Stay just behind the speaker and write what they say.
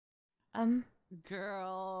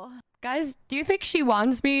Girl. Guys, do you think she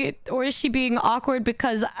wants me, or is she being awkward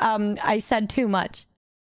because I said too much?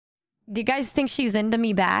 Do you guys think she's into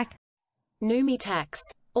me back? Numi tax.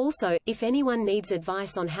 Also, if anyone needs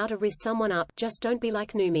advice on how to rizz someone up, just don't be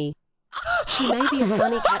like Numi. She may be a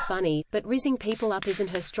funny cat bunny, but rizzing people up isn't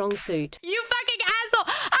her strong suit. You fucking asshole!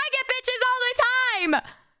 I get bitches all the time!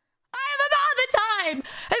 I have them all the time!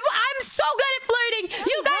 I'm so good at flirting!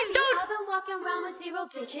 You guys don't— I've been walking around with 0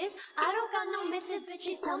 bitches. I don't got no misses,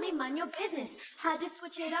 bitches tell me mind your business. Had to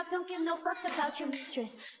switch it up, don't give no fucks about your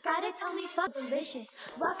mistress. Gotta tell me fuck delicious.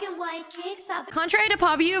 Rockin' white kicks up. Contrary to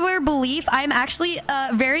popular belief, I'm actually a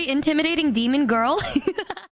very intimidating demon girl.